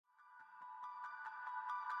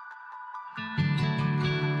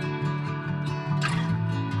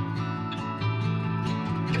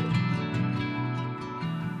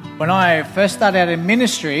When I first started out in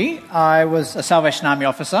ministry, I was a Salvation Army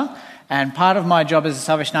officer, and part of my job as a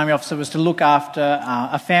Salvation Army officer was to look after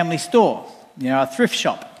a family store, a thrift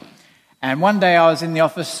shop. And one day I was in the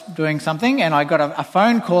office doing something, and I got a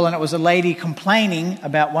phone call, and it was a lady complaining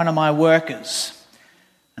about one of my workers.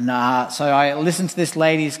 And so I listened to this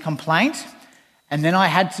lady's complaint, and then I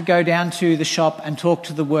had to go down to the shop and talk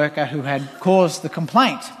to the worker who had caused the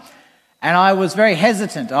complaint. And I was very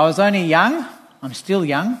hesitant. I was only young. I'm still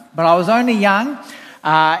young, but I was only young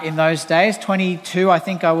in those days, 22 I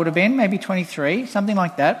think I would have been, maybe 23, something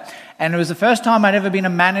like that. And it was the first time I'd ever been a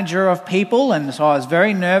manager of people, and so I was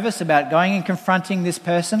very nervous about going and confronting this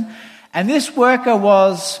person. And this worker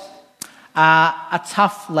was a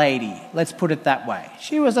tough lady, let's put it that way.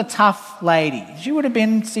 She was a tough lady. She would have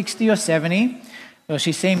been 60 or 70. Well,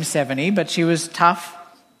 she seemed 70, but she was tough.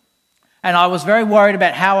 And I was very worried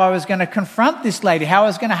about how I was going to confront this lady, how I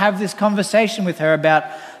was going to have this conversation with her about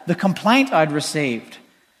the complaint I'd received.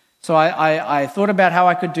 So I thought about how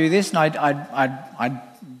I could do this, and I'd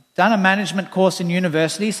done a management course in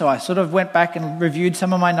university, so I sort of went back and reviewed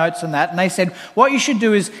some of my notes on that, and they said, what you should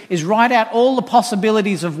do is write out all the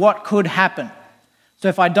possibilities of what could happen. So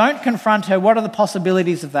if I don't confront her, what are the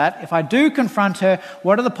possibilities of that? If I do confront her,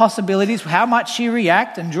 what are the possibilities? How might she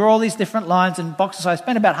react? And draw all these different lines and boxes. So I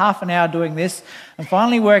spent about half an hour doing this and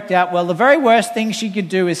finally worked out, well, the very worst thing she could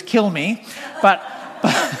do is kill me. But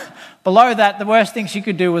below that, the worst thing she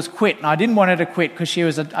could do was quit. And I didn't want her to quit because she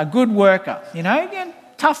was a good worker. Again,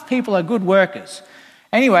 tough people are good workers.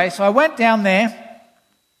 Anyway, so I went down there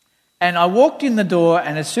and I walked in the door,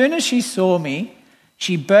 and as soon as she saw me,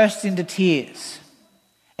 she burst into tears.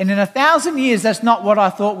 And in 1,000 years, that's not what I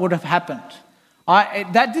thought would have happened.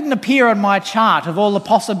 That didn't appear on my chart of all the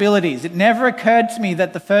possibilities. It never occurred to me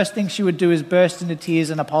that the first thing she would do is burst into tears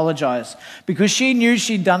and apologise, because she knew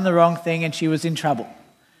she'd done the wrong thing and she was in trouble.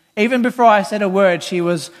 Even before I said a word, she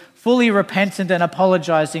was fully repentant and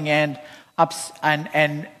apologising and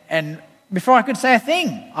before I could say a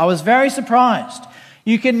thing. I was very surprised.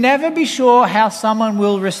 You can never be sure how someone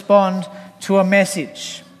will respond to a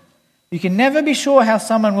message. You can never be sure how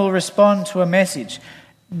someone will respond to a message.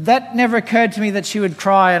 That never occurred to me that she would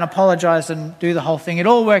cry and apologise and do the whole thing. It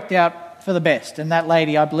all worked out for the best. And that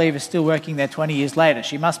lady, I believe, is still working there 20 years later.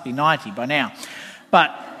 She must be 90 by now.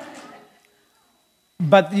 But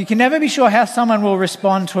you can never be sure how someone will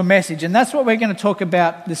respond to a message. And that's what we're going to talk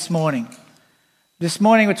about this morning. This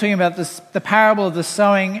morning we're talking about the parable of the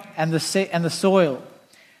sowing and the soil.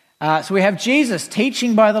 So we have Jesus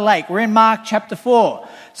teaching by the lake. We're in Mark chapter 4.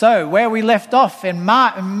 So where we left off in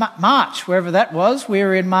March, wherever that was, we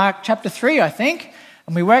were in Mark chapter 3, I think.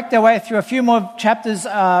 And we worked our way through a few more chapters,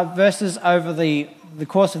 verses over the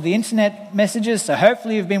course of the internet messages. So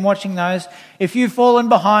hopefully you've been watching those. If you've fallen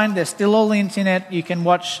behind, they're still all the internet. You can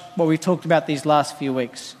watch what we've talked about these last few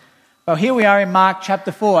weeks. Well, here we are in Mark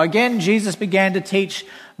chapter 4. Again, Jesus began to teach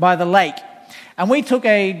by the lake. And we took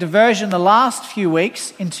a diversion the last few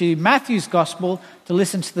weeks into Matthew's Gospel to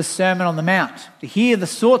listen to the Sermon on the Mount, to hear the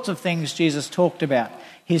sorts of things Jesus talked about,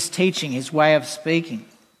 his teaching, his way of speaking.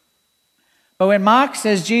 But when Mark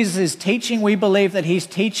says Jesus is teaching, we believe that he's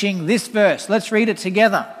teaching this verse. Let's read it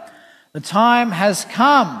together. The time has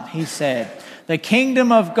come, he said. The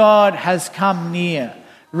kingdom of God has come near.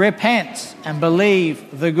 Repent and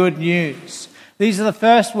believe the good news. These are the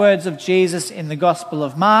first words of Jesus in the Gospel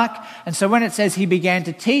of Mark. And so when it says he began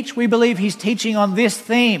to teach, we believe he's teaching on this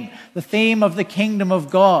theme, the theme of the kingdom of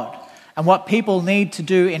God, and what people need to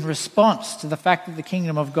do in response to the fact that the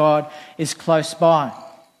kingdom of God is close by.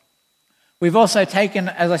 We've also taken,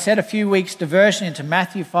 as I said, a few weeks diversion into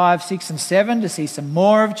Matthew 5, 6 and 7 to see some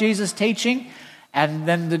more of Jesus' teaching. And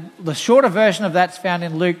then the shorter version of that's found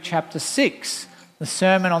in Luke chapter 6. The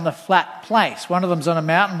Sermon on the Flat Place. One of them's on a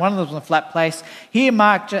mountain, one of them's on a flat place. Here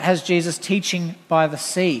Mark has Jesus teaching by the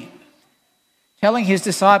sea, telling his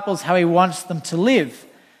disciples how he wants them to live.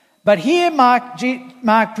 But here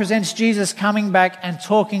Mark presents Jesus coming back and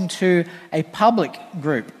talking to a public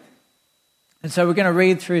group. And so we're going to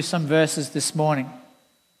read through some verses this morning.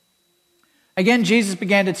 Again, Jesus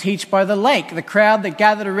began to teach by the lake. The crowd that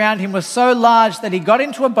gathered around him was so large that he got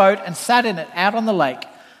into a boat and sat in it out on the lake,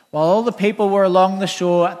 while all the people were along the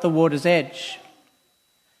shore at the water's edge.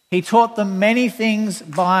 He taught them many things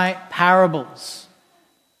by parables.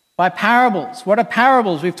 By parables. What are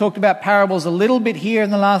parables? We've talked about parables a little bit here in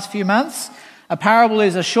the last few months. A parable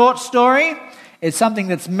is a short story. It's something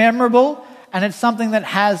that's memorable, and it's something that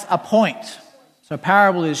has a point. So a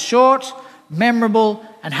parable is short, memorable,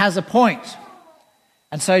 and has a point.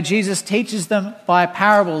 And so Jesus teaches them by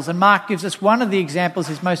parables, and Mark gives us one of the examples,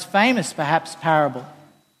 his most famous perhaps parable.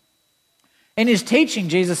 In his teaching,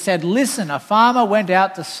 Jesus said, "Listen, a farmer went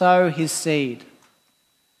out to sow his seed.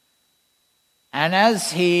 And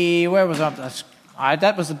as he," where was I?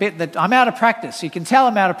 That was the bit that I'm out of practice. You can tell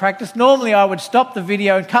I'm out of practice. Normally I would stop the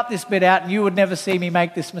video and cut this bit out and you would never see me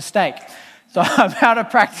make this mistake. So I'm out of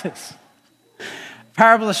practice.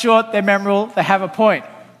 Parables are short, they're memorable, they have a point.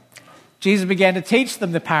 Jesus began to teach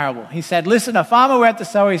them the parable. He said, "Listen, a farmer went to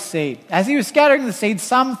sow his seed. As he was scattering the seed,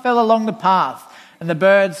 some fell along the path, and the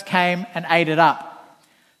birds came and ate it up.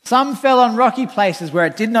 Some fell on rocky places where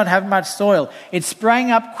it did not have much soil. It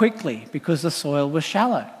sprang up quickly because the soil was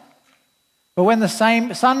shallow. But when the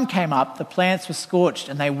sun came up, the plants were scorched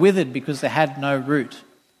and they withered because they had no root.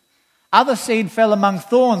 Other seed fell among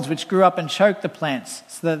thorns which grew up and choked the plants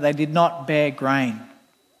so that they did not bear grain.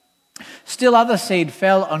 Still other seed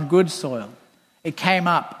fell on good soil. It came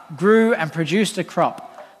up, grew and produced a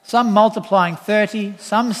crop, some multiplying 30,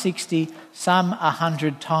 some 60, some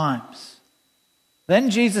 100 times." Then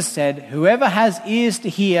Jesus said, "Whoever has ears to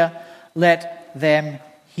hear, let them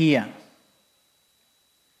hear."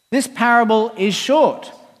 This parable is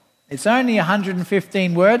short. It's only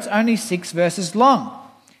 115 words, only 6 verses long.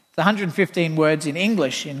 It's 115 words in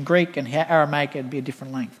English. In Greek and Aramaic it'd be a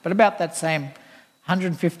different length, but about that same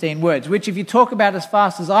 115 words, which if you talk about as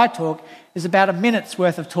fast as I talk, is about a minute's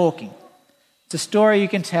worth of talking. It's a story you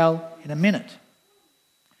can tell in a minute.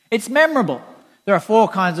 It's memorable. There are 4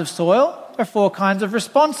 kinds of soil, there are 4 kinds of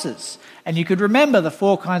responses, and you could remember the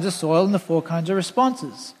 4 kinds of soil and the 4 kinds of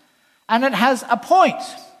responses. And it has a point.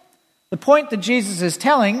 The point that Jesus is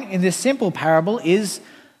telling in this simple parable is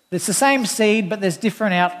it's the same seed, but there's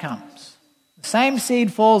different outcomes. The same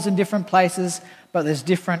seed falls in different places, but there's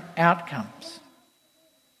different outcomes.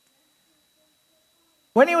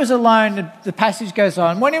 When he was alone, the passage goes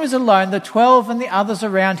on, when he was alone, the 12 and the others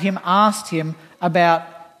around him asked him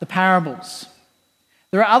about the parables.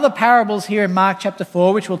 There are other parables here in Mark chapter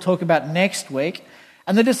 4, which we'll talk about next week.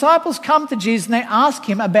 And the disciples come to Jesus and they ask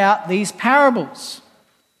him about these parables.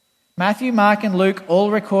 Matthew, Mark and Luke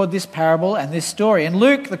all record this parable and this story. In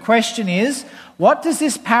Luke, the question is, what does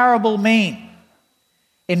this parable mean?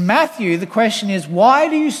 In Matthew, the question is, why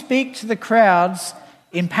do you speak to the crowds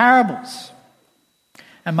in parables?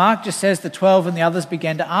 And Mark just says the 12 and the others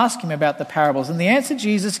began to ask him about the parables. And the answer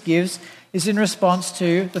Jesus gives is in response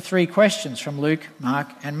to the 3 questions from Luke, Mark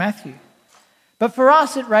and Matthew. But for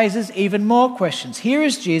us, it raises even more questions. Here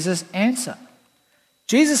is Jesus' answer.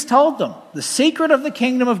 Jesus told them, "The secret of the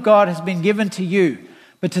kingdom of God has been given to you,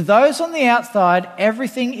 but to those on the outside,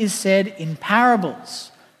 everything is said in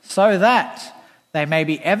parables, so that they may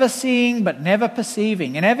be ever seeing but never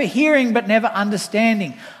perceiving, and ever hearing but never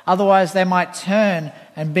understanding. Otherwise they might turn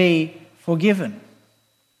and be forgiven."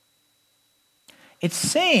 It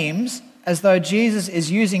seems as though Jesus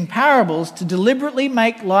is using parables to deliberately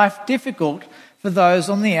make life difficult for those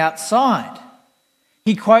on the outside.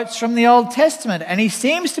 He quotes from the Old Testament, and he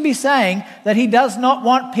seems to be saying that he does not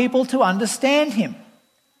want people to understand him.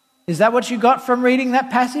 Is that what you got from reading that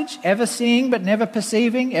passage? Ever seeing but never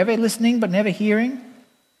perceiving, ever listening but never hearing?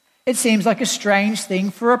 It seems like a strange thing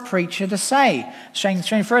for a preacher to say, a strange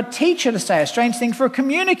thing for a teacher to say, a strange thing for a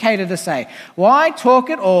communicator to say. Why talk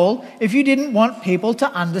at all if you didn't want people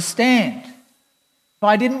to understand? If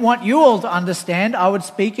I didn't want you all to understand, I would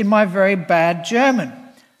speak in my very bad German.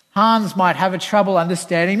 Hans might have a trouble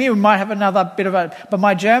understanding me. We might have another bit of but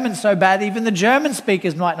my German's so bad even the German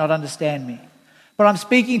speakers might not understand me. But I'm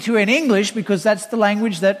speaking to you in English because that's the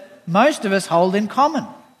language that most of us hold in common.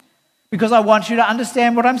 Because I want you to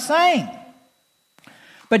understand what I'm saying.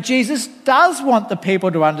 But Jesus does want the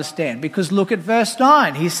people to understand, because look at verse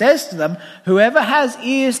 9. He says to them, "Whoever has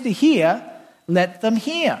ears to hear, let them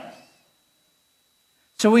hear."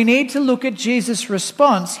 So we need to look at Jesus'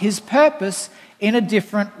 response, his purpose, in a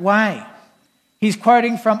different way. He's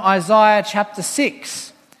quoting from Isaiah chapter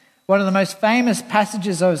 6, one of the most famous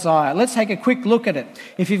passages of Isaiah. Let's take a quick look at it.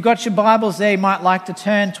 If you've got your Bibles there, you might like to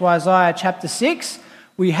turn to Isaiah chapter 6.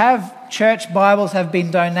 We have church Bibles have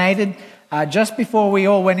been donated just before we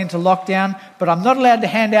all went into lockdown, but I'm not allowed to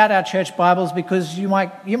hand out our church Bibles because you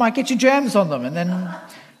might get your germs on them, and then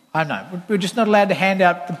I don't know. We're just not allowed to hand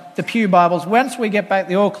out the pew Bibles. Once we get back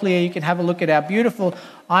the all clear, you can have a look at our beautiful.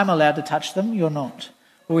 I'm allowed to touch them, you're not.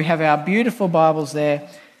 But we have our beautiful Bibles there.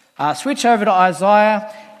 Switch over to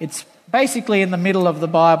Isaiah. It's basically in the middle of the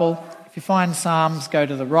Bible. If you find Psalms, go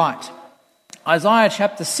to the right. Isaiah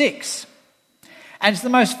chapter 6. And it's the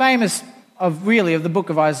most famous of the book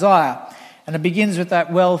of Isaiah. And it begins with that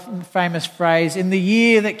famous phrase, "In the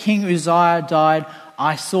year that King Uzziah died,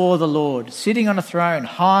 I saw the Lord sitting on a throne,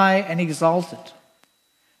 high and exalted."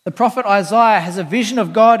 The prophet Isaiah has a vision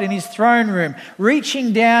of God in his throne room,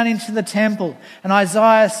 reaching down into the temple. And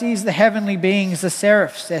Isaiah sees the heavenly beings, the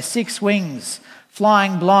seraphs, their 6 wings,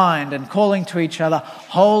 flying blind and calling to each other,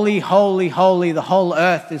 "Holy, holy, holy, the whole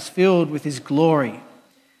earth is filled with his glory."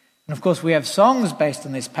 And of course we have songs based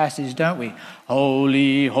on this passage, don't we?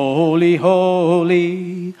 Holy, holy,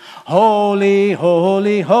 holy, holy,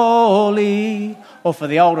 holy, holy. Or for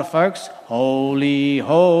the older folks, holy,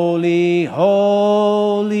 holy,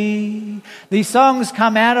 holy. These songs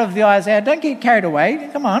come out of the Isaiah. Don't get carried away.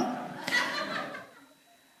 Come on.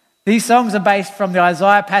 These songs are based from the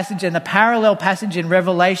Isaiah passage and the parallel passage in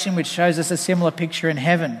Revelation, which shows us a similar picture in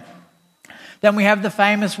heaven. Then we have the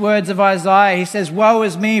famous words of Isaiah. He says, "Woe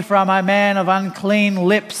is me, for I'm a man of unclean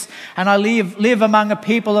lips, and I live among a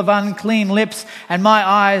people of unclean lips, and my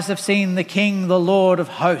eyes have seen the King, the Lord of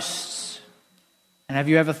hosts." And have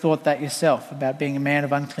you ever thought that yourself, about being a man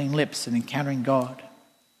of unclean lips and encountering God?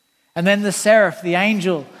 And then the seraph, the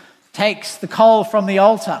angel, takes the coal from the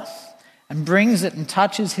altar and brings it and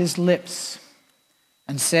touches his lips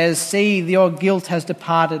and says, "See, your guilt has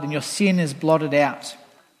departed and your sin is blotted out."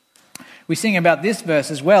 We sing about this verse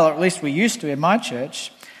as well, or at least we used to in my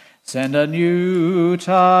church. Send a new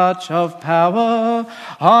touch of power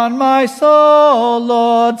on my soul,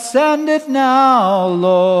 Lord. Send it now,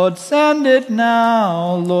 Lord. Send it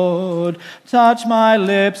now, Lord. Touch my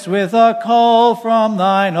lips with a coal from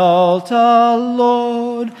thine altar,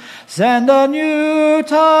 Lord. Send a new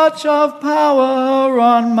touch of power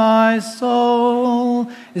on my soul.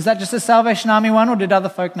 Is that just a Salvation Army one, or did other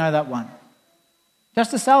folk know that one?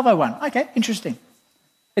 Just a Salvo one. Okay, interesting.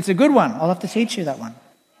 It's a good one. I'll have to teach you that one.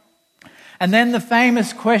 And then the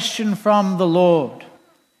famous question from the Lord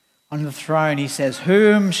on the throne. He says,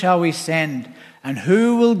 "Whom shall we send, and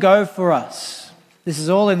who will go for us?" This is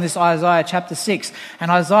all in this Isaiah chapter 6. And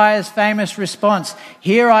Isaiah's famous response,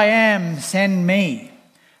 "Here I am, send me."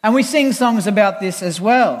 And we sing songs about this as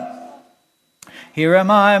well. "Here am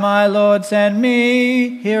I, my Lord, send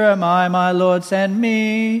me. Here am I, my Lord, send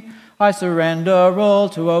me. I surrender all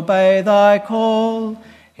to obey thy call.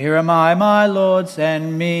 Here am I, my Lord,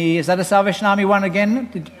 send me." Is that a Salvation Army one again?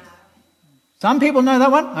 Some people know that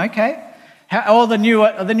one? Okay. Or the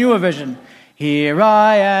newer version. "Here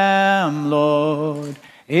I am, Lord.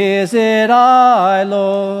 Is it I,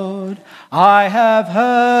 Lord? I have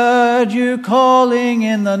heard you calling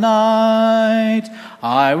in the night.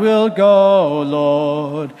 I will go,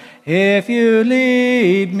 Lord, if you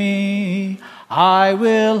lead me. I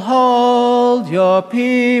will hold your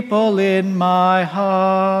people in my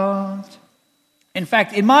heart." In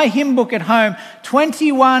fact, in my hymn book at home,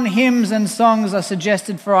 21 hymns and songs are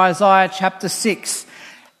suggested for Isaiah chapter 6,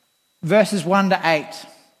 verses 1 to 8.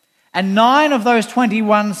 And 9 of those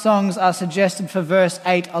 21 songs are suggested for verse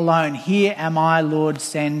 8 alone. "Here am I, Lord,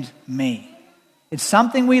 send me." It's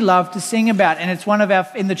something we love to sing about, and it's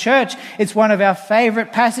in the church, it's one of our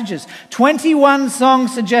favourite passages. 21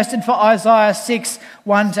 songs suggested for Isaiah 6,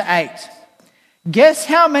 1 to 8. Guess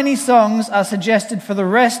how many songs are suggested for the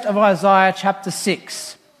rest of Isaiah chapter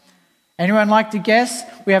 6? Anyone like to guess?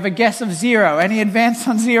 We have a guess of 0. Any advance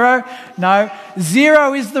on 0? No.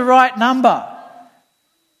 0 is the right number.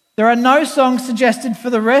 There are no songs suggested for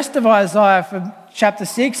the rest of Isaiah for chapter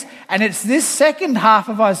 6, and it's this second half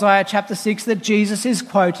of Isaiah chapter 6 that Jesus is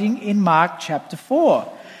quoting in Mark chapter 4.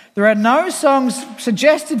 There are no songs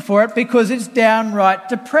suggested for it because it's downright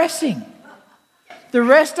depressing. The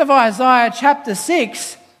rest of Isaiah chapter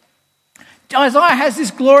 6, Isaiah has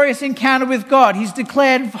this glorious encounter with God. He's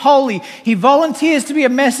declared holy. He volunteers to be a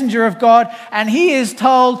messenger of God, and he is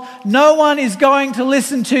told, "No one is going to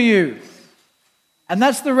listen to you." And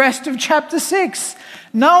that's the rest of chapter 6.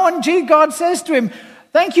 God says to him,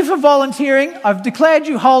 "Thank you for volunteering. I've declared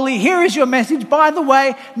you holy. Here is your message. By the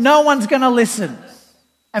way, no one's going to listen."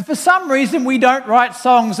 And for some reason, we don't write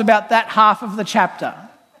songs about that half of the chapter.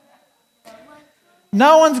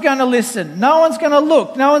 No one's going to listen. No one's going to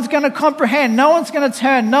look. No one's going to comprehend. No one's going to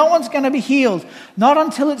turn. No one's going to be healed. Not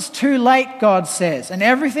until it's too late, God says. And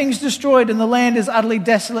everything's destroyed and the land is utterly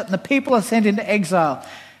desolate and the people are sent into exile.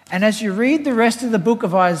 And as you read the rest of the book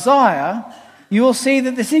of Isaiah, you will see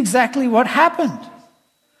that this is exactly what happened.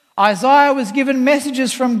 Isaiah was given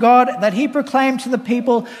messages from God that he proclaimed to the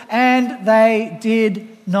people, and they did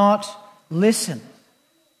not listen.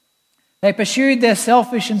 They pursued their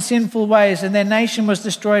selfish and sinful ways, and their nation was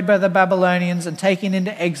destroyed by the Babylonians and taken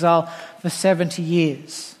into exile for 70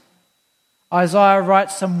 years. Isaiah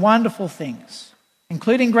writes some wonderful things,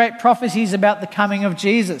 including great prophecies about the coming of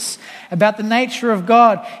Jesus, about the nature of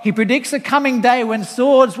God. He predicts a coming day when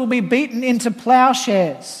swords will be beaten into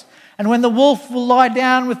plowshares and when the wolf will lie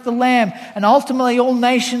down with the lamb, and ultimately all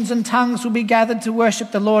nations and tongues will be gathered to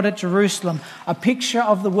worship the Lord at Jerusalem, a picture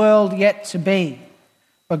of the world yet to be.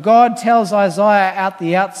 But God tells Isaiah at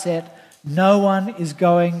the outset, no one is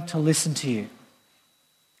going to listen to you.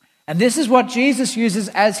 And this is what Jesus uses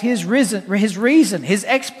as his reason, his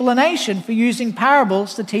explanation for using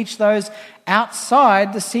parables to teach those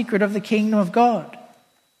outside the secret of the kingdom of God.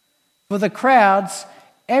 For the crowds,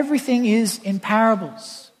 everything is in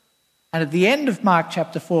parables. And at the end of Mark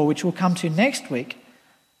chapter 4, which we'll come to next week,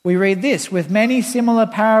 we read this: with many similar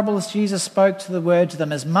parables Jesus spoke to the word to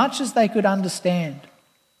them as much as they could understand.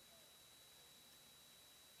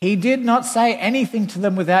 He did not say anything to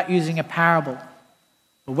them without using a parable.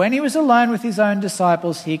 But when he was alone with his own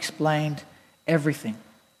disciples, he explained everything.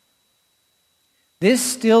 This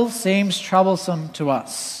still seems troublesome to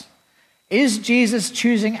us. Is Jesus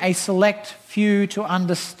choosing a select few to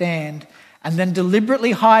understand and then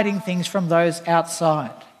deliberately hiding things from those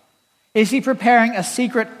outside? Is he preparing a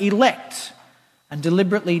secret elect and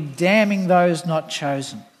deliberately damning those not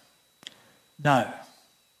chosen? No.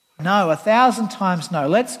 No, 1,000 times no.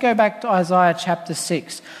 Let's go back to Isaiah chapter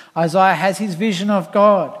 6. Isaiah has his vision of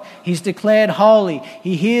God. He's declared holy.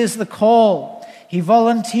 He hears the call. He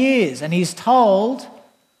volunteers and he's told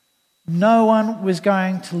no one was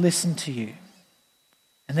going to listen to you.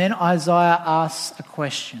 And then Isaiah asks a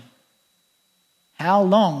question. How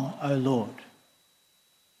long, O Lord?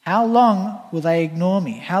 How long will they ignore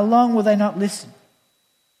me? How long will they not listen?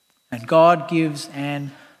 And God gives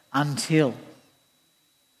an until.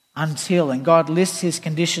 And God lists his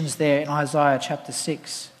conditions there in Isaiah chapter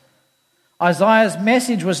 6. Isaiah's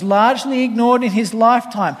message was largely ignored in his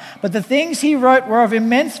lifetime, but the things he wrote were of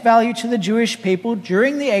immense value to the Jewish people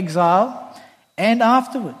during the exile and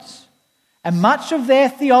afterwards. And much of their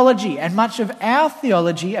theology and much of our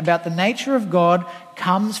theology about the nature of God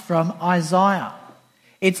comes from Isaiah.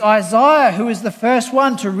 It's Isaiah who is the first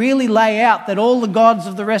one to really lay out that all the gods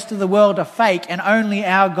of the rest of the world are fake and only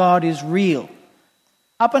our God is real.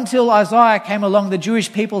 Up until Isaiah came along, the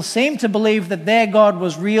Jewish people seemed to believe that their God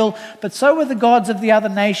was real, but so were the gods of the other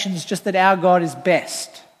nations, just that our God is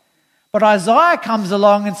best. But Isaiah comes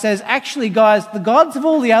along and says, actually, guys, the gods of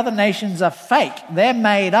all the other nations are fake. They're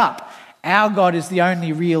made up. Our God is the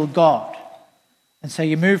only real God. And so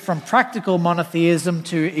you move from practical monotheism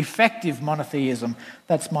to effective monotheism.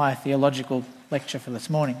 That's my theological lecture for this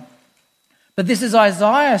morning. But this is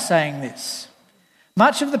Isaiah saying this.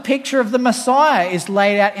 Much of the picture of the Messiah is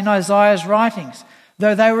laid out in Isaiah's writings,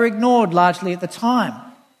 though they were ignored largely at the time.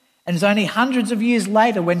 And it's only hundreds of years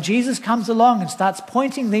later when Jesus comes along and starts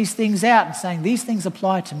pointing these things out and saying, these things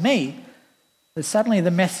apply to me, that suddenly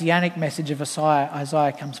the messianic message of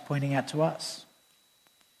Isaiah comes pointing out to us.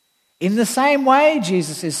 In the same way,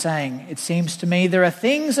 Jesus is saying, it seems to me, there are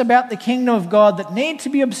things about the kingdom of God that need to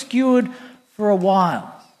be obscured for a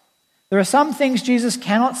while. There are some things Jesus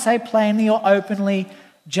cannot say plainly or openly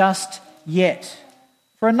just yet,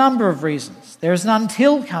 for a number of reasons. There is an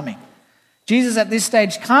until coming. Jesus at this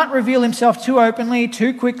stage can't reveal himself too openly,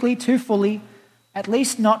 too quickly, too fully, at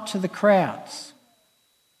least not to the crowds.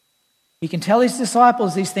 He can tell his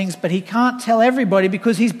disciples these things, but he can't tell everybody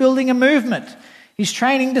because he's building a movement. He's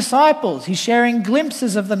training disciples. He's sharing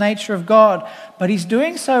glimpses of the nature of God, but he's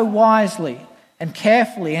doing so wisely and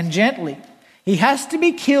carefully and gently. He has to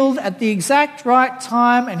be killed at the exact right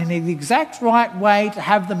time and in the exact right way to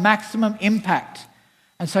have the maximum impact.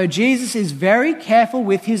 And so Jesus is very careful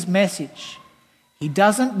with his message. He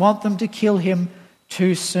doesn't want them to kill him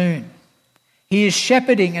too soon. He is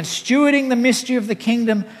shepherding and stewarding the mystery of the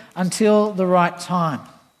kingdom until the right time.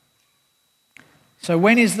 So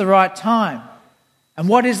when is the right time? And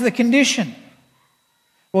what is the condition?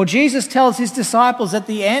 Well, Jesus tells his disciples at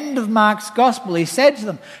the end of Mark's gospel, he said to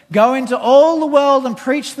them, go into all the world and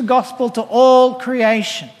preach the gospel to all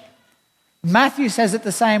creation. Matthew says it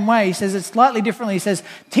the same way. He says it slightly differently. He says,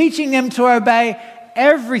 teaching them to obey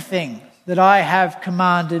everything that I have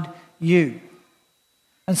commanded you.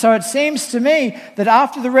 And so it seems to me that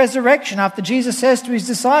after the resurrection, after Jesus says to his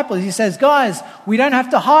disciples, he says, guys, we don't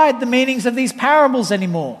have to hide the meanings of these parables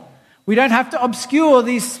anymore. We don't have to obscure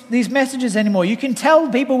these messages anymore. You can tell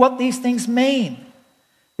people what these things mean.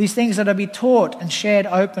 These things that are to be taught and shared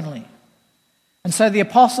openly. And so the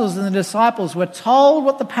apostles and the disciples were told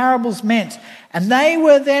what the parables meant, and they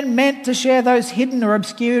were then meant to share those hidden or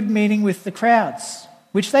obscured meaning with the crowds,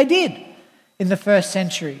 which they did in the first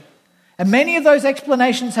century. And many of those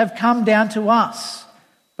explanations have come down to us,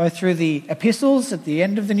 both through the epistles at the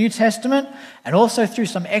end of the New Testament and also through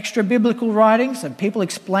some extra biblical writings and people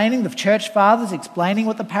explaining, the church fathers explaining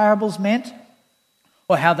what the parables meant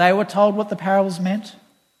or how they were told what the parables meant.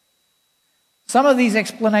 Some of these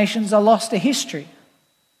explanations are lost to history.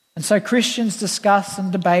 And so Christians discuss and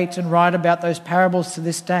debate and write about those parables to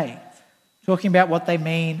this day, talking about what they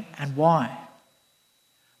mean and why.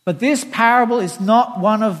 But this parable is not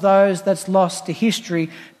one of those that's lost to history,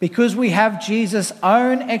 because we have Jesus'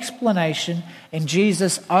 own explanation in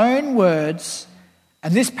Jesus' own words,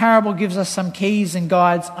 and this parable gives us some keys and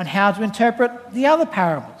guides on how to interpret the other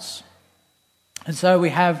parables. And so we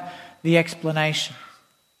have the explanation.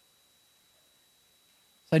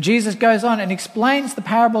 So Jesus goes on and explains the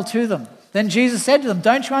parable to them. Then Jesus said to them,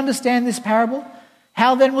 "Don't you understand this parable?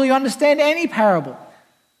 How then will you understand any parable?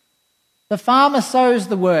 The farmer sows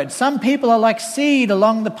the word. Some people are like seed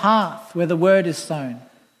along the path where the word is sown.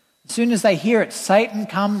 As soon as they hear it, Satan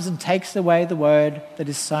comes and takes away the word that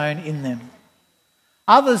is sown in them.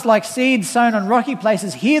 Others, like seeds sown on rocky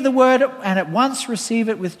places, hear the word and at once receive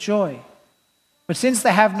it with joy. But since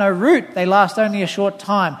they have no root, they last only a short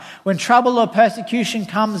time. When trouble or persecution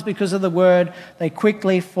comes because of the word, they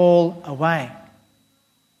quickly fall away.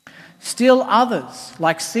 Still others,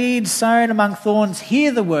 like seeds sown among thorns,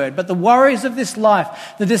 hear the word, but the worries of this life,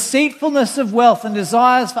 the deceitfulness of wealth and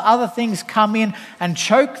desires for other things come in and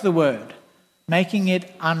choke the word, making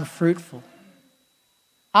it unfruitful.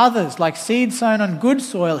 Others, like seeds sown on good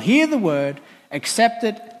soil, hear the word, accept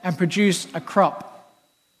it, and produce a crop.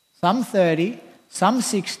 Some 30, some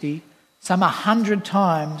 60, some 100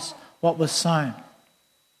 times what was sown."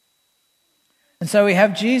 And so we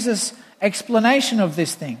have Jesus' explanation of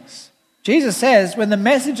these things. Jesus says when the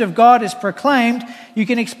message of God is proclaimed, you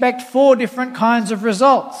can expect 4 different kinds of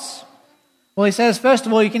results. Well, he says, first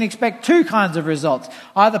of all, you can expect 2 kinds of results.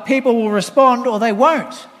 Either people will respond or they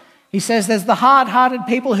won't. He says there's the hard-hearted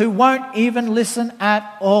people who won't even listen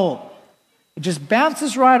at all. It just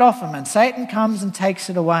bounces right off them and Satan comes and takes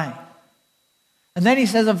it away. And then he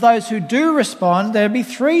says of those who do respond, there'll be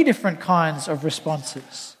 3 different kinds of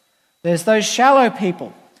responses. There's those shallow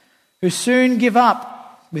people who soon give up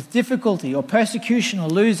with difficulty or persecution or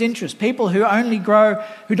lose interest. People who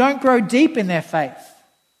don't grow deep in their faith,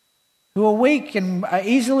 who are weak and are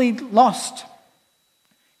easily lost.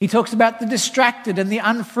 He talks about the distracted and the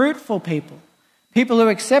unfruitful people. People who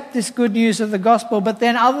accept this good news of the gospel, but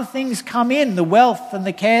then other things come in, the wealth and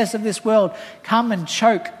the cares of this world come and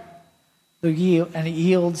choke the yield, and it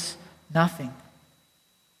yields nothing.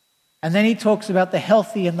 And then he talks about the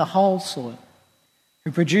healthy and the whole soil,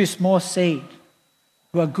 who produce more seed,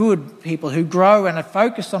 who are good people, who grow and are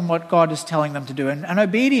focused on what God is telling them to do and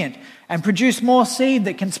obedient and produce more seed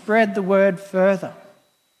that can spread the word further.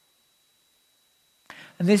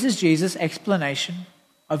 And this is Jesus' explanation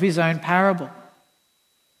of his own parable.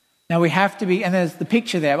 Now we have to be, and there's the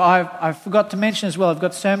picture there. I forgot to mention as well, I've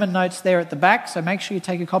got sermon notes there at the back, so make sure you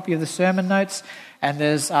take a copy of the sermon notes, and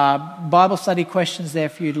there's Bible study questions there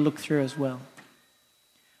for you to look through as well.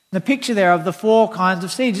 The picture there of the 4 kinds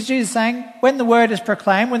of seeds. Jesus is saying, when the word is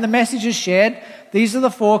proclaimed, when the message is shared, these are the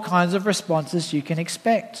 4 kinds of responses you can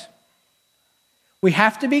expect. We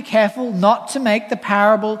have to be careful not to make the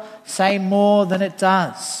parable say more than it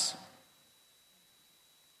does.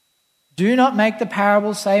 Do not make the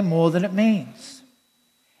parable say more than it means.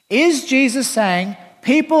 Is Jesus saying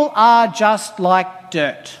people are just like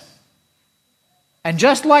dirt? And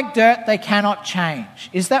just like dirt, they cannot change.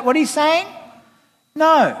 Is that what he's saying?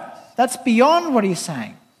 No, that's beyond what he's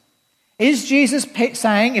saying. Is Jesus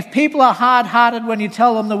saying if people are hard-hearted when you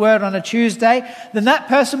tell them the word on a Tuesday, then that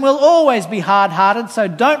person will always be hard-hearted, so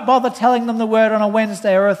don't bother telling them the word on a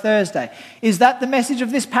Wednesday or a Thursday? Is that the message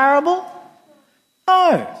of this parable?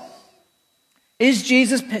 No. Is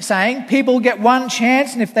Jesus saying people get one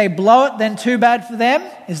chance and if they blow it, then too bad for them?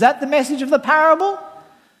 Is that the message of the parable?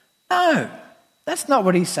 No, that's not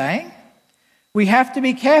what he's saying. We have to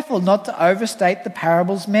be careful not to overstate the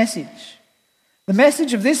parable's message. The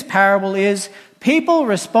message of this parable is people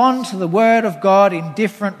respond to the word of God in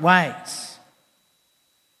different ways.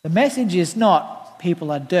 The message is not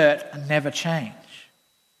people are dirt and never change.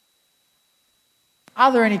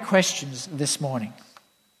 Are there any questions this morning?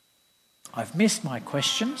 I've missed my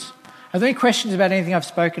questions. Are there any questions about anything I've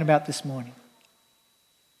spoken about this morning?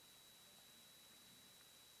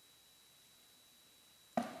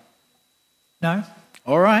 No?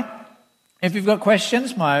 All right. If you've got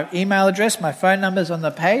questions, my email address, my phone number is on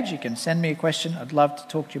the page. You can send me a question. I'd love to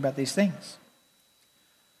talk to you about these things.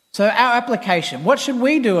 So our application, what should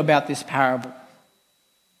we do about this parable?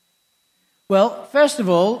 Well, first of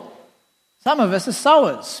all, some of us are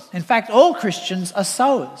sowers. In fact, all Christians are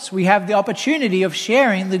sowers. We have the opportunity of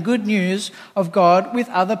sharing the good news of God with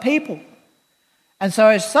other people. And so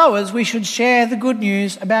as sowers, we should share the good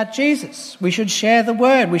news about Jesus. We should share the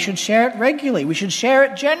word. We should share it regularly. We should share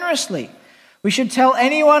it generously. We should tell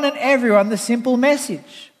anyone and everyone the simple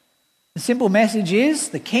message. The simple message is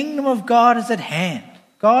the kingdom of God is at hand.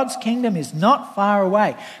 God's kingdom is not far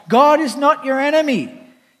away. God is not your enemy.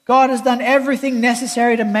 God has done everything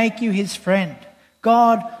necessary to make you his friend.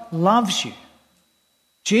 God loves you.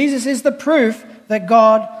 Jesus is the proof that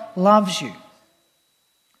God loves you.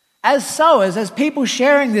 As sowers, as people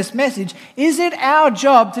sharing this message, is it our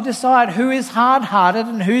job to decide who is hard-hearted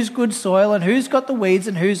and who's good soil and who's got the weeds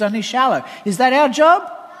and who's only shallow? Is that our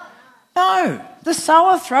job? No. The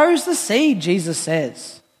sower throws the seed, Jesus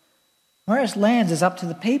says. Where it lands is up to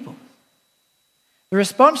the people. The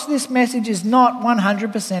response to this message is not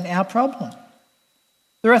 100% our problem.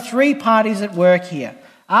 There are three parties at work here: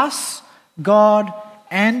 us, God,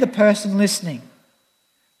 and the person listening.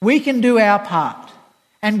 We can do our part,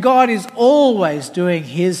 and God is always doing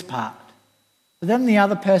his part. But then the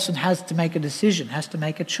other person has to make a decision, has to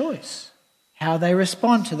make a choice, how they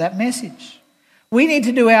respond to that message. We need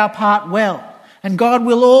to do our part well, and God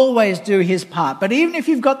will always do his part. But even if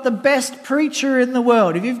you've got the best preacher in the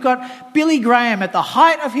world, if you've got Billy Graham at the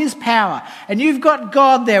height of his power, and you've got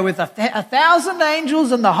God there with 1,000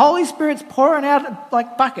 angels and the Holy Spirit's pouring out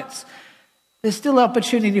like buckets, there's still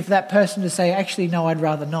opportunity for that person to say, actually, no, I'd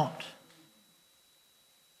rather not.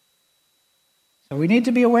 So we need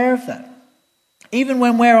to be aware of that. Even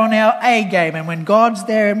when we're on our A game and when God's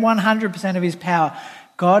there in 100% of his power,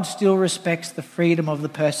 God still respects the freedom of the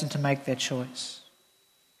person to make their choice.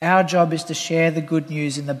 Our job is to share the good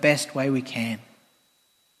news in the best way we can.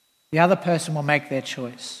 The other person will make their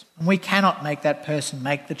choice, and we cannot make that person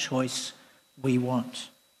make the choice we want.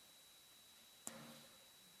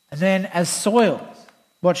 And then as soil,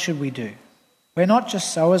 what should we do? We're not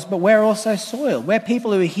just sowers, but we're also soil. We're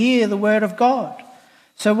people who hear the word of God.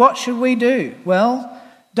 So what should we do? Well,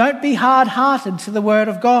 don't be hard-hearted to the word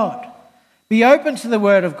of God. Be open to the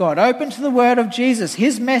word of God, open to the word of Jesus,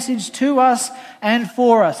 his message to us and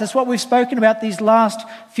for us. That's what we've spoken about these last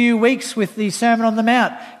few weeks with the Sermon on the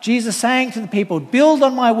Mount. Jesus saying to the people, build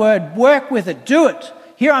on my word, work with it, do it.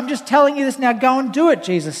 Here, I'm just telling you this now, go and do it,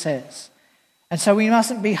 Jesus says. And so we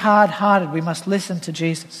mustn't be hard-hearted, we must listen to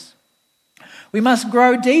Jesus. We must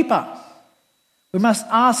grow deeper. We must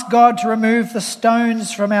ask God to remove the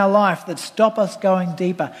stones from our life that stop us going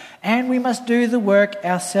deeper. And we must do the work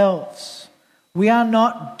ourselves. We are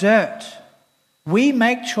not dirt. We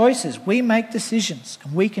make choices, we make decisions,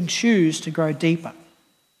 and we can choose to grow deeper.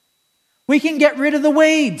 We can get rid of the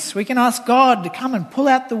weeds. We can ask God to come and pull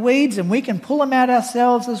out the weeds, and we can pull them out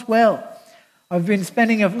ourselves as well. I've been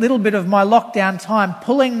spending a little bit of my lockdown time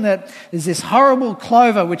pulling there's this horrible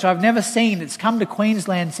clover which I've never seen. It's come to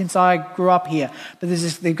Queensland since I grew up here. But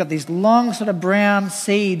they've got these long sort of brown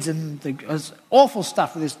seeds and this awful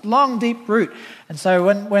stuff with this long deep root. And so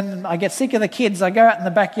when I get sick of the kids, I go out in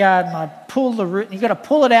the backyard and I pull the root. And you've got to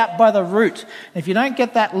pull it out by the root. And if you don't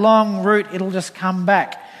get that long root, it'll just come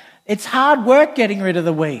back. It's hard work getting rid of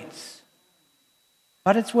the weeds,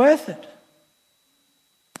 but it's worth it.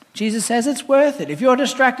 Jesus says it's worth it. If you're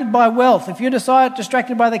distracted by wealth, if you're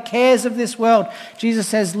distracted by the cares of this world, Jesus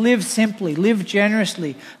says live simply, live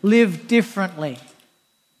generously, live differently.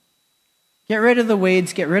 Get rid of the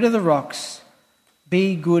weeds, get rid of the rocks,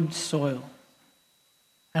 be good soil.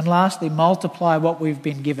 And lastly, multiply what we've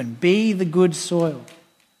been given. Be the good soil.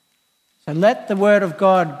 So let the word of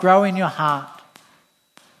God grow in your heart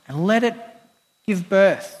and let it give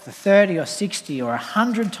birth to 30 or 60 or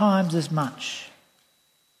 100 times as much.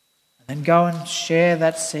 And go and share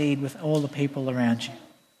that seed with all the people around you.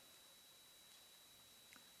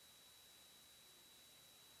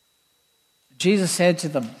 Jesus said to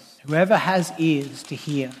them, whoever has ears to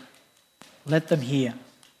hear, let them hear.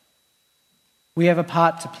 We have a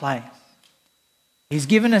part to play. He's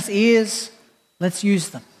given us ears, let's use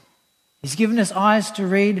them. He's given us eyes to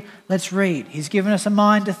read, let's read. He's given us a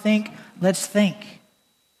mind to think, let's think.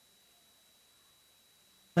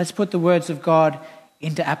 Let's put the words of God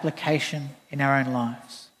into application in our own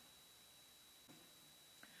lives.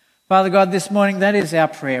 Father God, this morning, that is our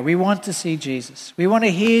prayer. We want to see Jesus. We want to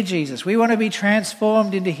hear Jesus. We want to be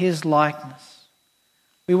transformed into his likeness.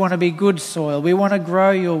 We want to be good soil. We want to grow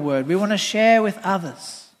your word. We want to share with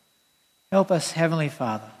others. Help us, Heavenly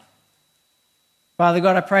Father. Father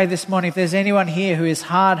God, I pray this morning, if there's anyone here who is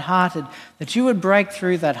hard-hearted, that you would break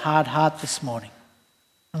through that hard heart this morning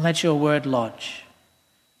and let your word lodge.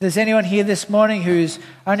 If there's anyone here this morning who's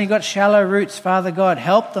only got shallow roots, Father God,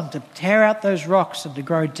 help them to tear out those rocks and to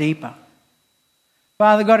grow deeper.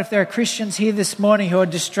 Father God, if there are Christians here this morning who are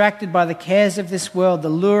distracted by the cares of this world, the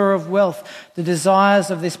lure of wealth, the desires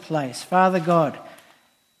of this place, Father God,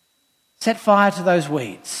 set fire to those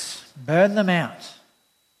weeds, burn them out.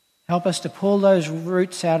 Help us to pull those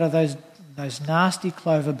roots out of those nasty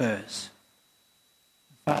clover burrs.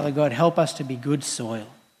 Father God, help us to be good soil.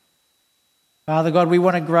 Father God, we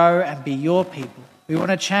want to grow and be your people. We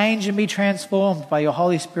want to change and be transformed by your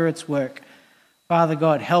Holy Spirit's work. Father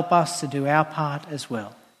God, help us to do our part as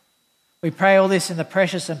well. We pray all this in the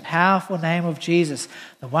precious and powerful name of Jesus,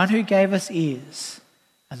 the one who gave us ears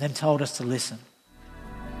and then told us to listen.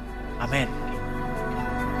 Amen.